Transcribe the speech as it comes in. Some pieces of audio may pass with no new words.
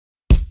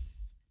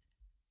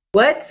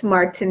What's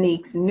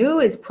Martinique's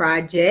newest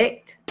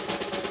project? Hey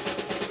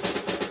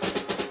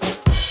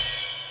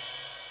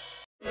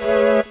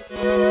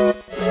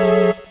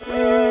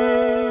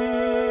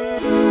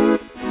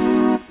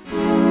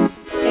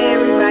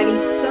everybody,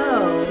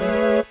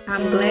 so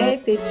I'm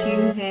glad that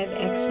you have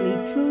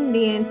actually tuned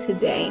in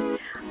today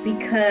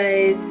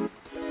because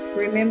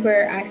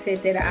remember I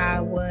said that I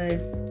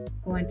was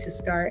going to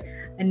start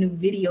a new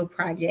video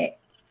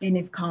project and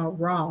it's called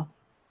Raw.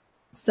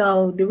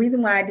 So the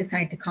reason why I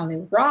decided to call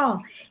it Raw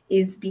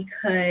is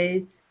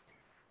because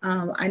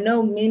I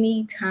know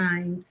many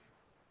times,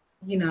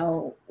 you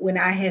know, when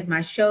I have my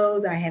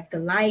shows, I have the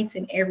lights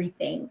and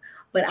everything,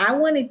 but I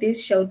wanted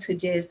this show to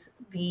just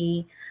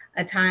be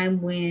a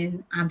time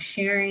when I'm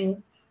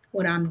sharing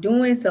what I'm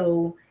doing.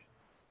 So,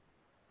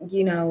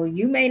 you know,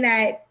 you may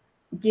not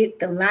get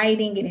the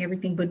lighting and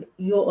everything, but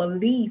you'll at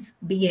least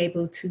be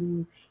able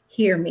to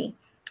hear me.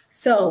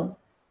 So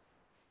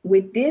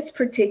with this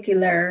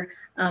particular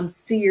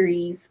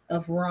series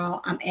of Raw,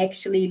 I'm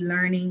actually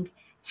learning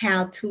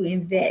how to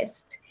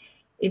invest.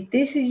 If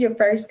this is your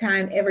first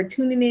time ever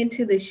tuning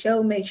into the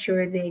show, make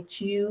sure that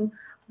you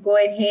go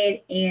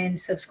ahead and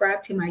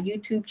subscribe to my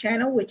YouTube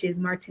channel, which is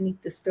Martinique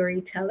the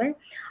Storyteller.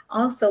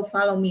 Also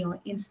follow me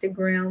on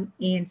Instagram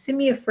and send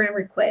me a friend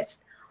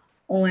request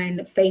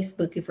on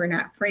Facebook if we're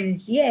not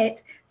friends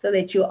yet, so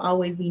that you'll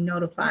always be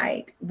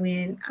notified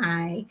when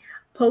I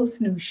post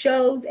new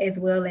shows, as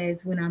well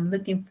as when I'm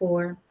looking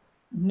for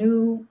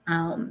new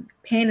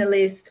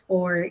panelists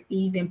or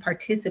even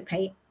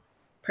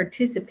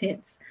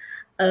participants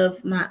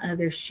of my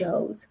other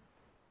shows.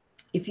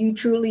 If you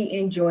truly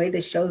enjoy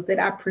the shows that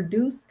I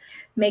produce,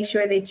 make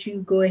sure that you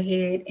go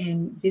ahead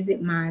and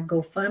visit my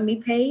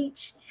GoFundMe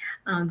page.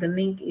 The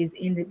link is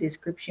in the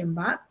description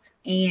box.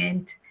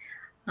 And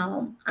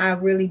I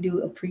really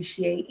do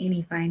appreciate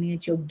any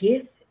financial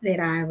gift that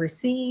I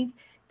receive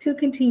to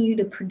continue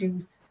to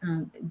produce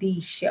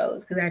these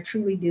shows, because I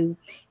truly do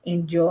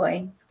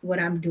enjoy what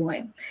I'm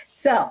doing.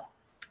 So,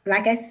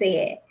 like I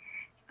said,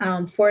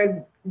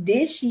 for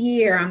this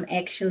year, I'm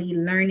actually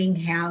learning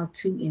how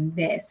to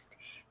invest.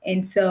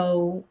 And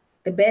so,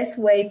 the best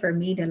way for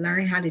me to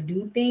learn how to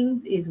do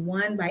things is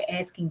one, by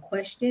asking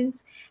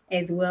questions,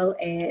 as well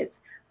as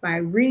by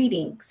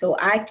reading, so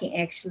I can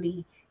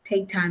actually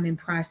take time and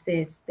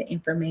process the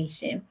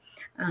information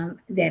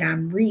that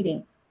I'm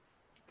reading.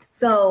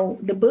 So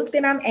the book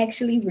that I'm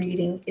actually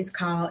reading is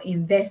called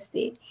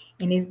Invested,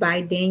 and is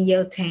by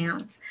Danielle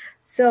Towns.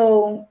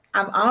 So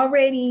I've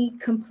already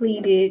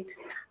completed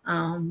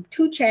 2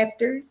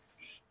 chapters,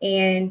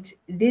 and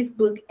this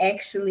book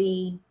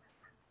actually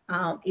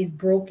is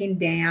broken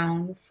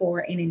down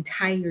for an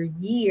entire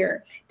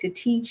year to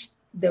teach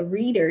the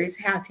readers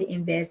how to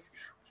invest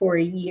for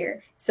a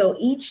year. So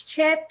each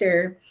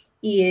chapter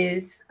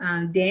is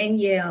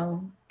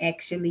Danielle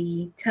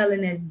actually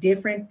telling us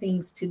different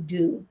things to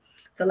do.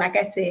 So like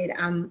I said,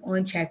 I'm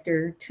on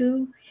chapter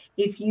 2.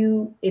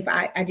 If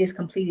I just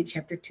completed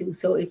chapter 2.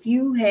 So if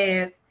you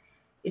haven't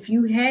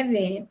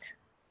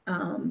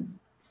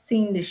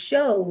seen the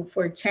show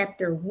for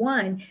chapter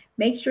 1,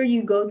 make sure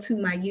you go to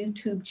my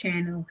YouTube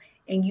channel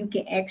and you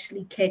can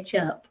actually catch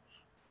up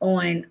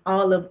on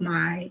all of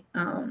my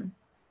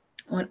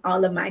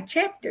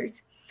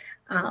chapters.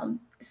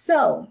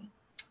 So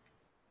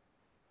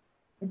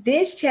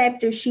this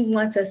chapter, she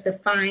wants us to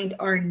find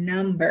our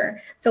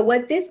number. So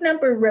what this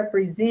number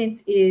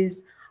represents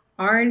is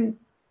our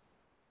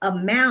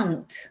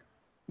amount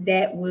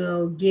that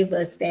will give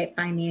us that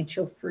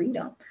financial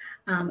freedom.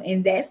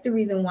 And that's the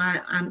reason why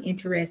I'm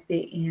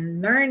interested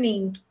in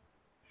learning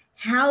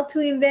how to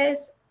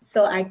invest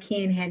so I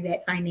can have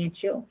that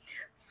financial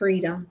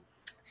freedom.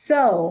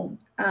 So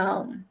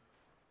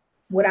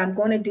what I'm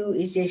going to do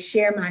is just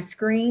share my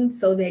screen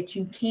so that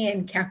you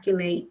can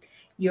calculate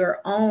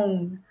your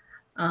own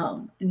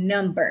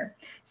number.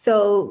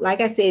 So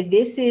like I said,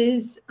 this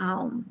is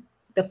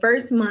the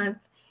first month.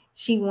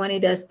 She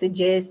wanted us to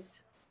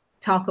just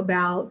talk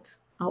about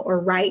or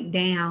write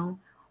down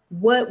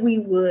what we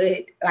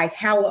would like,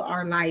 how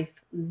our life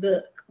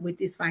look with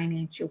this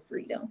financial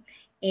freedom.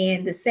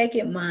 And the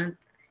second month,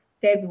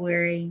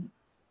 February,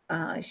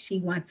 she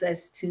wants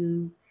us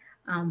to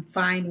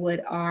find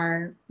what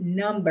our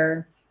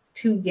number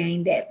to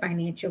gain that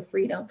financial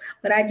freedom.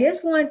 But I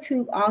just want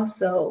to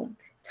also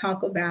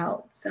talk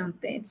about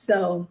something.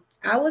 So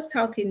I was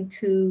talking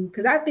to,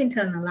 because I've been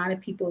telling a lot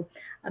of people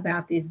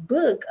about this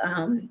book,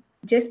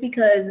 just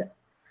because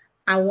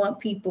I want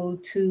people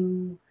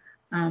to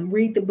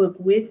read the book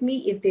with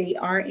me if they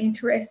are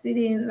interested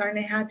in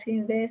learning how to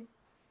invest.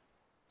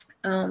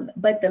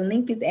 But the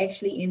link is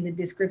actually in the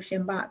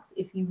description box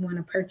if you want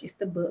to purchase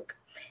the book,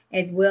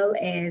 as well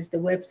as the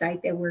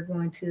website that we're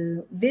going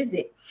to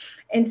visit.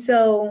 And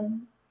so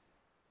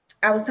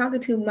I was talking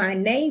to my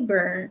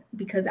neighbor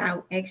because I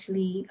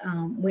actually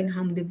went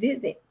home to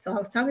visit. So I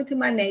was talking to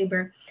my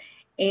neighbor,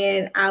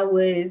 and I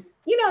was,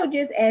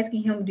 just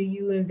asking him, do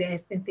you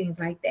invest in things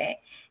like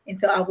that? And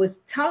so I was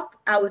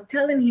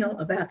telling him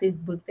about this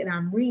book that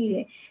I'm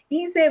reading.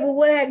 He said, well,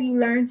 what have you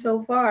learned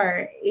so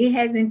far? It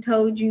hasn't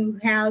told you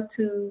how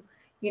to,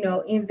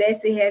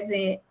 Invested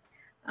hasn't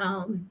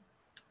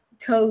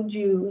told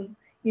you,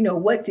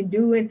 what to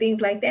do and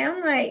things like that.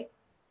 I'm like,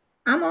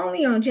 I'm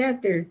only on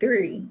chapter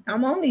 3.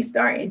 I'm only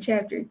starting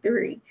chapter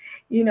 3,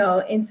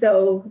 And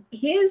so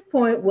his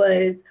point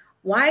was,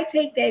 why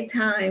take that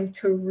time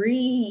to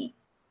read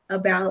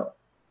about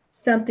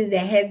something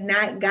that has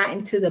not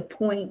gotten to the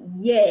point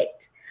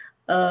yet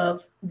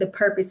of the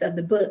purpose of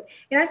the book?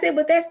 And I said,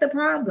 but that's the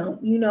problem.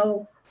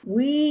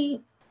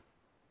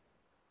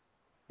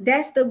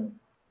 That's the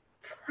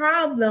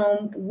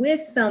problem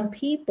with some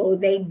people.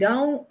 They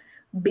don't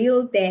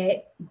build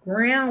that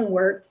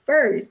groundwork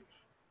first.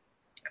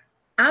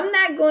 I'm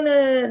not going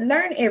to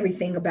learn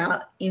everything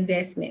about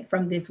investment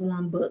from this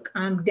one book.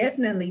 I'm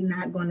definitely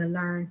not going to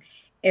learn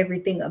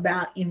everything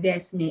about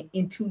investment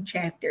in 2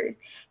 chapters.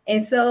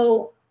 And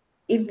so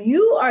if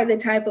you are the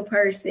type of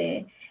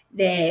person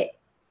that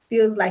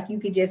feels like you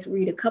could just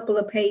read a couple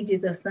of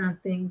pages of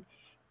something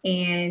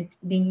and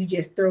then you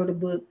just throw the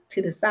book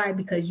to the side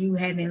because you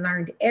haven't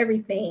learned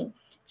everything,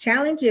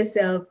 challenge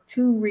yourself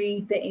to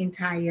read the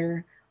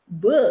entire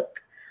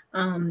book,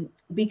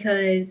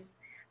 because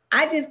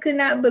I just could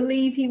not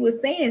believe he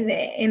was saying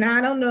that. And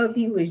I don't know if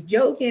he was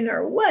joking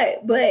or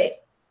what,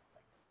 but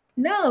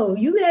no,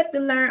 you have to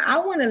learn. I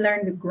want to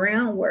learn the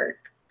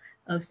groundwork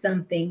of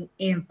something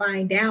and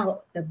find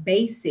out the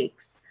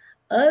basics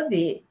of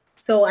it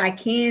so I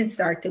can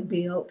start to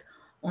build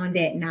on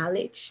that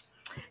knowledge.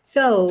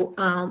 So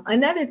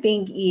another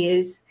thing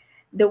is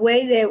the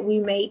way that we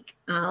make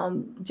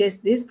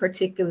just this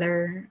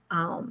particular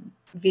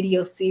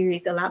video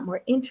series a lot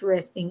more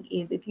interesting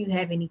is if you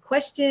have any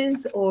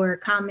questions or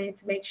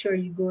comments, make sure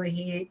you go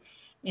ahead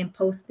and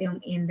post them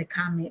in the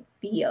comment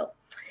field.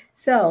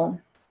 So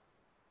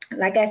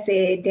like I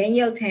said,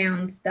 Danielle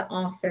Towns, the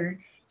author,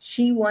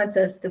 she wants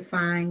us to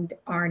find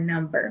our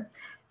number.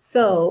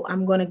 So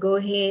I'm going to go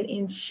ahead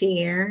and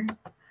share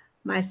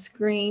my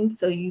screen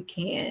so you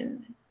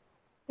can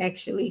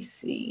actually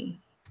see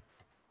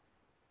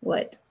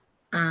what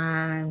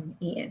I'm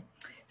in.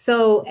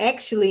 So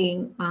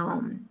actually,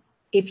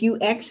 if you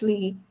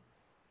actually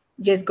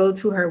just go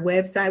to her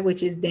website,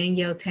 which is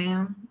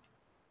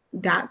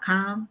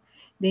danielletown.com,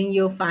 then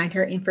you'll find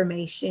her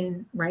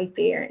information right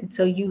there. And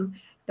so you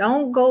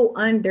don't go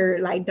under,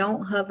 like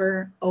don't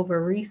hover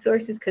over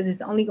resources because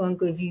it's only going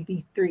to give you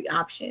these 3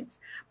 options.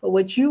 But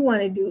what you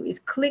want to do is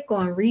click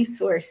on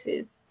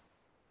resources.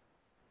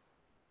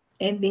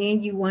 And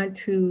then you want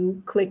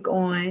to click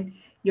on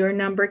your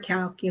number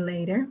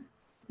calculator,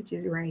 which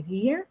is right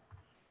here.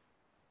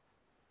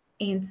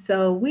 And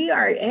so we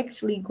are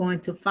actually going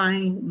to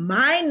find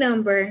my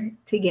number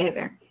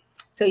together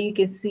so you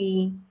can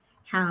see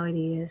how it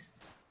is.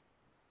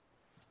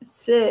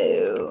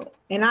 So,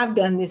 and I've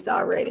done this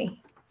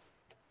already.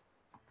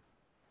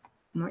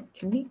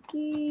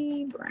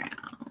 Martinique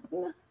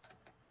Brown.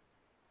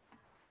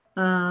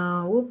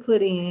 We'll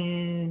put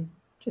in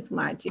just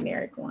my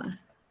generic one.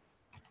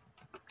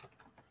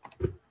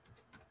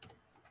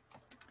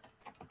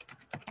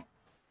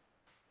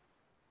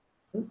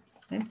 Oops,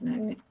 that's not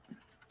it.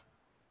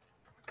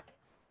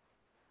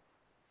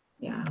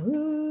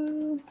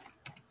 Yahoo.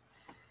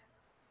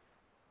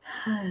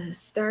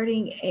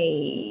 Starting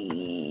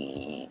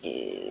age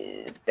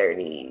is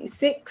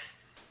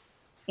 36,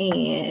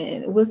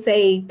 and we'll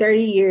say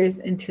 30 years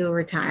until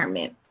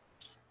retirement.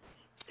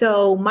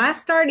 So my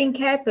starting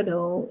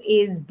capital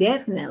is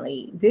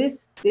definitely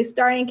this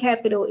starting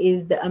capital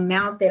is the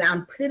amount that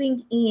I'm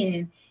putting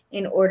in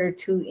order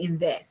to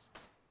invest.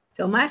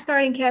 So my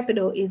starting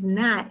capital is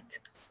not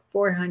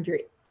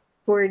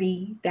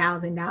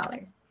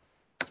 $440,000.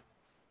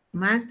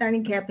 My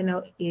starting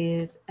capital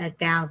is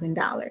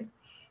 $1,000.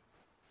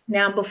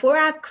 Now, before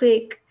I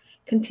click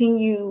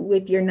continue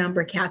with your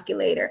number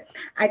calculator,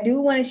 I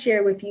do want to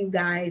share with you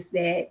guys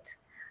that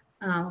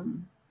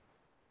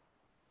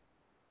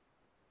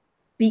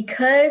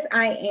because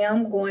I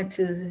am going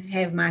to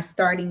have my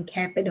starting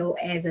capital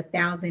as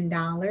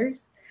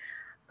 $1,000,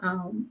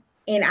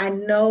 and I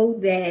know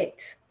that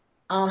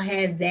I'll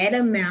have that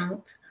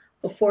amount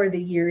before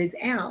the year is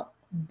out,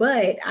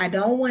 but I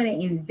don't want to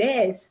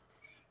invest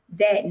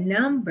that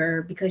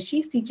number because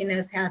she's teaching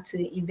us how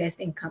to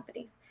invest in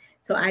companies.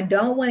 So I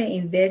don't want to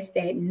invest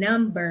that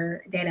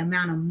number, that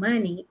amount of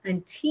money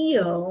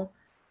until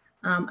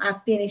I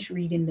finish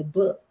reading the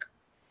book.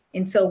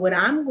 And so what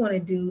I'm going to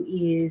do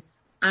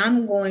is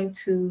I'm going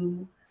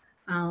to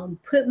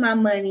put my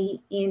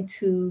money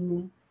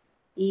into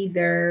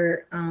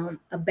either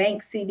a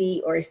bank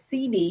CD or a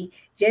CD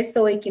just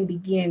so it can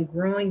begin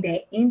growing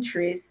that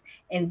interest,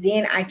 and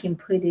then I can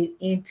put it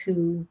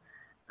into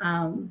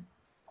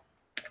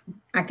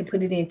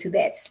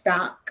that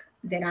stock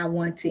that I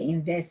want to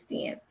invest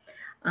in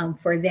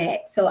for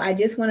that. So I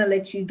just want to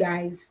let you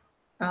guys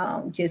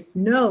just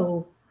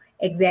know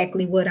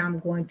exactly what I'm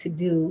going to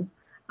do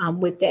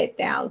with that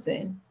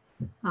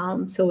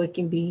 $1,000, so it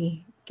can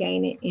be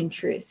gaining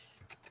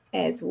interest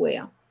as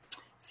well.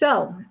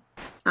 So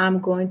I'm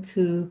going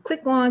to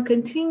click on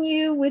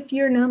continue with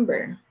your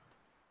number.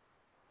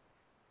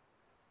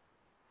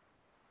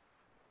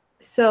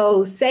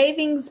 So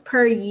savings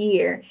per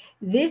year,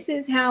 this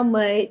is how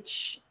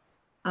much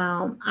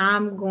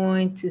I'm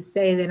going to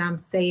say that I'm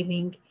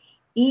saving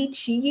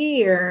each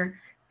year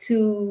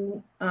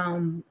to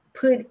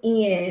put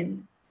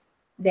in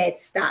that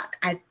stock.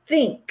 I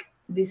think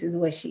this is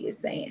what she is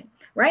saying.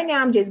 Right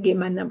now, I'm just getting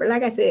my number.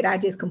 Like I said, I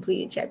just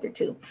completed chapter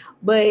 2.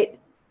 But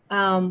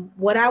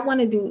what I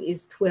want to do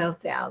is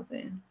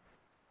 12,000.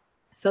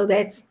 So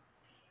that's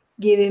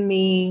giving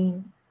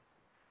me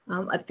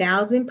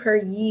 1,000 per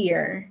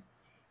year.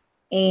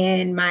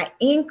 And my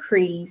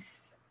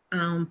increase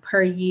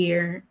per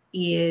year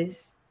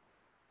is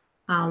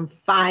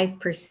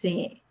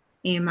 5%.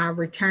 And my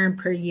return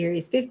per year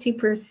is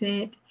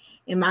 50%.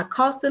 And my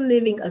cost of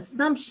living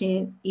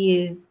assumption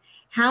is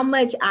how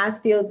much I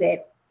feel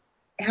that,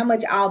 how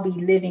much I'll be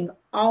living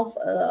off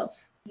of,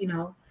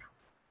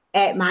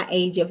 at my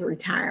age of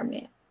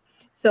retirement.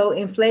 So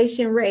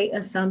inflation rate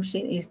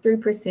assumption is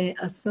 3%.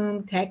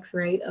 Assumed tax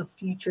rate of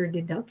future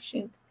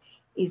deductions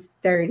is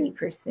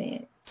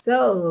 30%.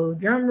 So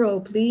drum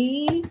roll,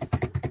 please.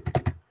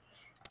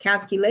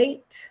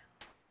 Calculate.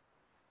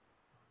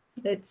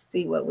 Let's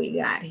see what we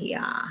got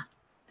here.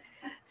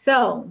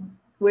 So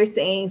we're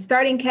saying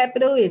starting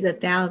capital is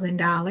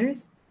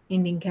 $1,000.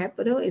 Ending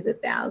capital is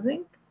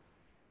 1,000.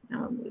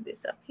 Now I'll move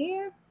this up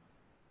here.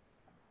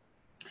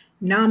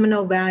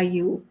 Nominal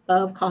value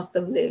of cost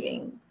of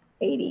living,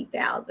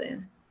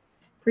 80,000.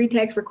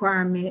 Pre-tax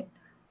requirement,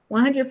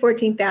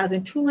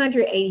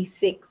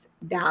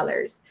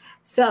 $114,286.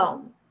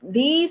 So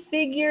these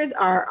figures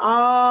are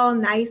all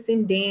nice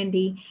and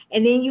dandy.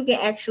 And then you can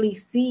actually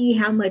see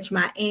how much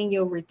my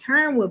annual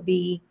return will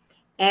be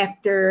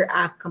after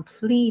I've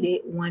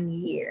completed 1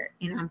 year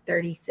and I'm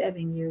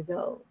 37 years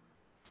old.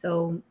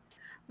 So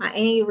my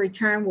annual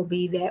return will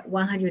be that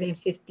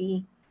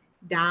 $150.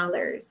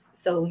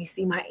 So you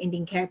see my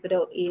ending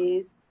capital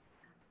is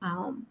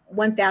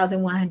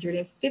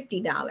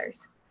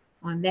 $1,150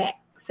 on that.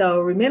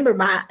 So remember,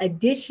 my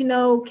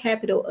additional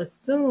capital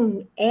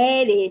assumed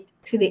added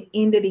to the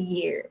end of the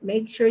year.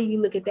 Make sure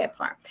you look at that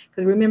part,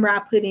 because remember I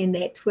put in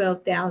that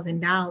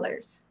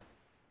 $12,000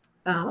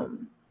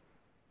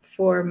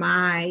 for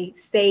my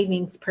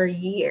savings per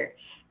year.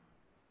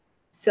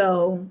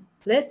 So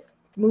let's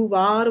move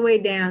all the way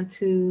down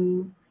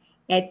to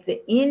at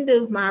the end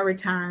of my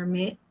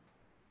retirement,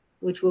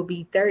 which will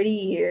be 30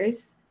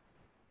 years.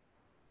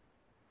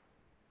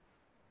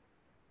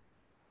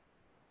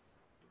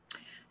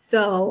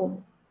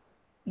 So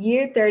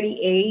year 30,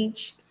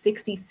 age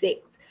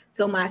 66.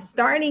 So my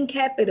starting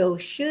capital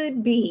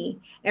should be,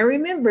 and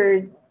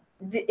remember,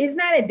 it's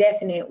not a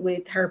definite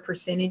with her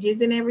percentages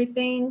and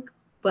everything,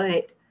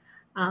 but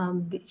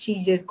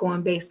she's just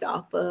going based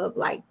off of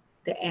like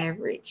the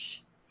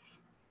average,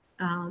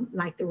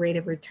 like the rate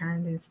of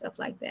returns and stuff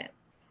like that.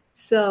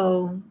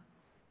 So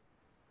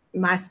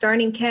my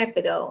starting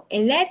capital,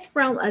 and that's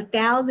from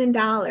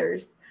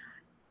 $1,000,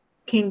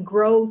 can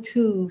grow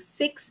to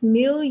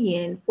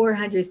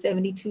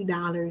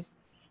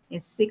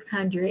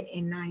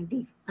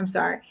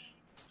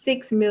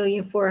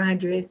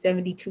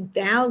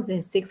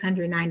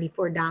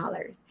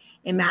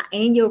And my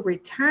annual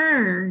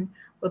return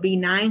will be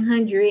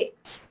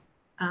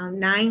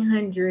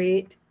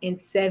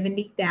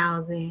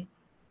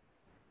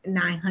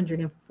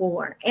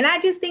 $970,904. And I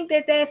just think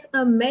that that's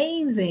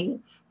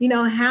amazing.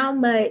 How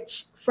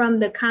much from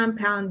the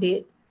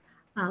compounded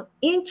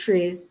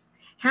interest,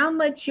 how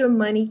much your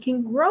money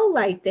can grow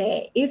like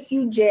that if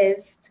you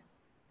just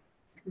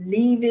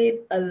leave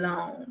it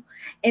alone.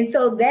 And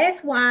so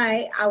that's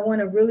why I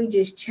want to really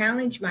just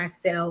challenge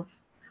myself.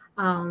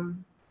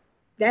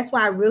 That's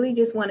why I really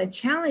just want to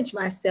challenge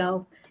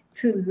myself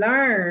to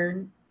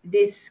learn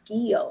this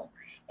skill.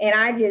 And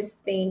I just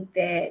think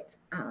that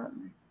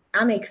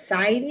I'm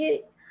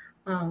excited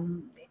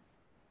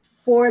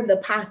for the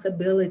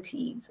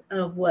possibilities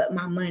of what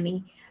my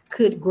money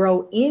could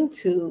grow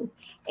into.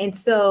 And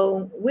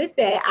so with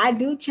that, I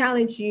do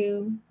challenge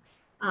you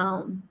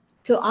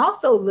to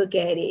also look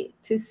at it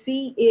to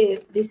see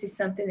if this is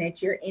something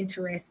that you're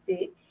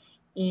interested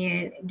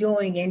in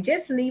doing, and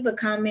just leave a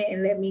comment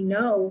and let me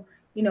know,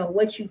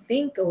 what you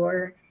think,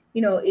 or,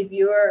 if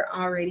you're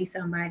already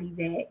somebody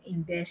that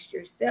invests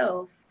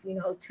yourself,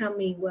 tell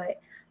me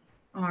what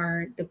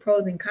are the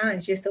pros and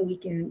cons, just so we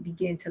can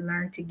begin to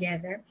learn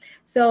together.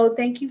 So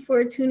thank you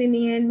for tuning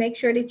in. Make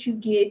sure that you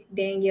get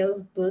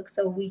Danielle's book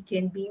so we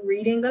can be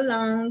reading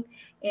along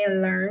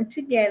and learn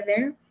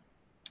together.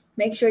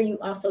 Make sure you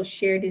also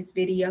share this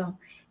video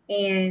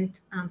and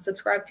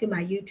subscribe to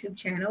my YouTube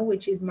channel,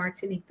 which is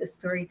Martinique the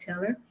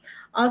Storyteller.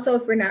 Also,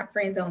 if we're not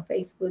friends on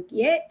Facebook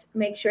yet,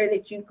 make sure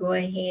that you go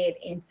ahead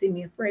and send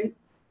me a free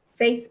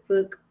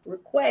Facebook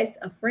request,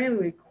 a friend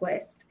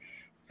request,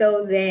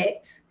 so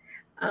that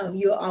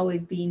you'll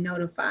always be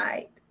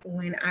notified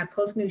when I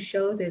post new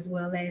shows, as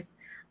well as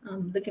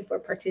looking for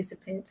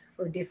participants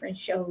for different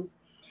shows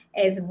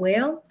as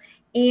well.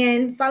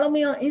 And follow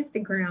me on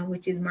Instagram,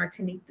 which is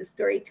Martinique the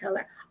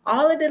Storyteller.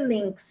 All of the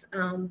links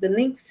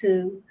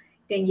to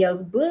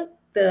Danielle's book,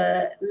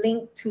 the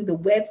link to the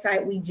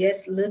website we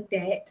just looked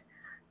at,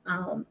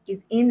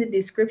 is in the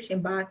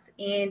description box.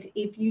 And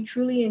if you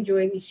truly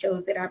enjoy these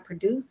shows that I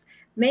produce,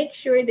 make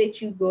sure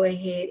that you go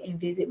ahead and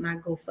visit my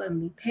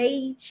GoFundMe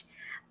page,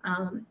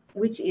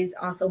 which is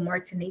also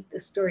Martinique the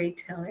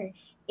Storyteller.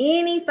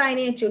 Any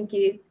financial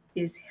gift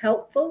is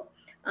helpful,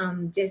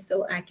 just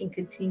so I can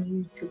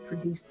continue to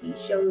produce these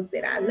shows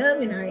that I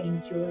love and I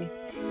enjoy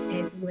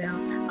as well.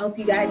 I hope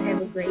you guys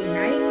have a great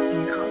night,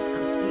 and I'll talk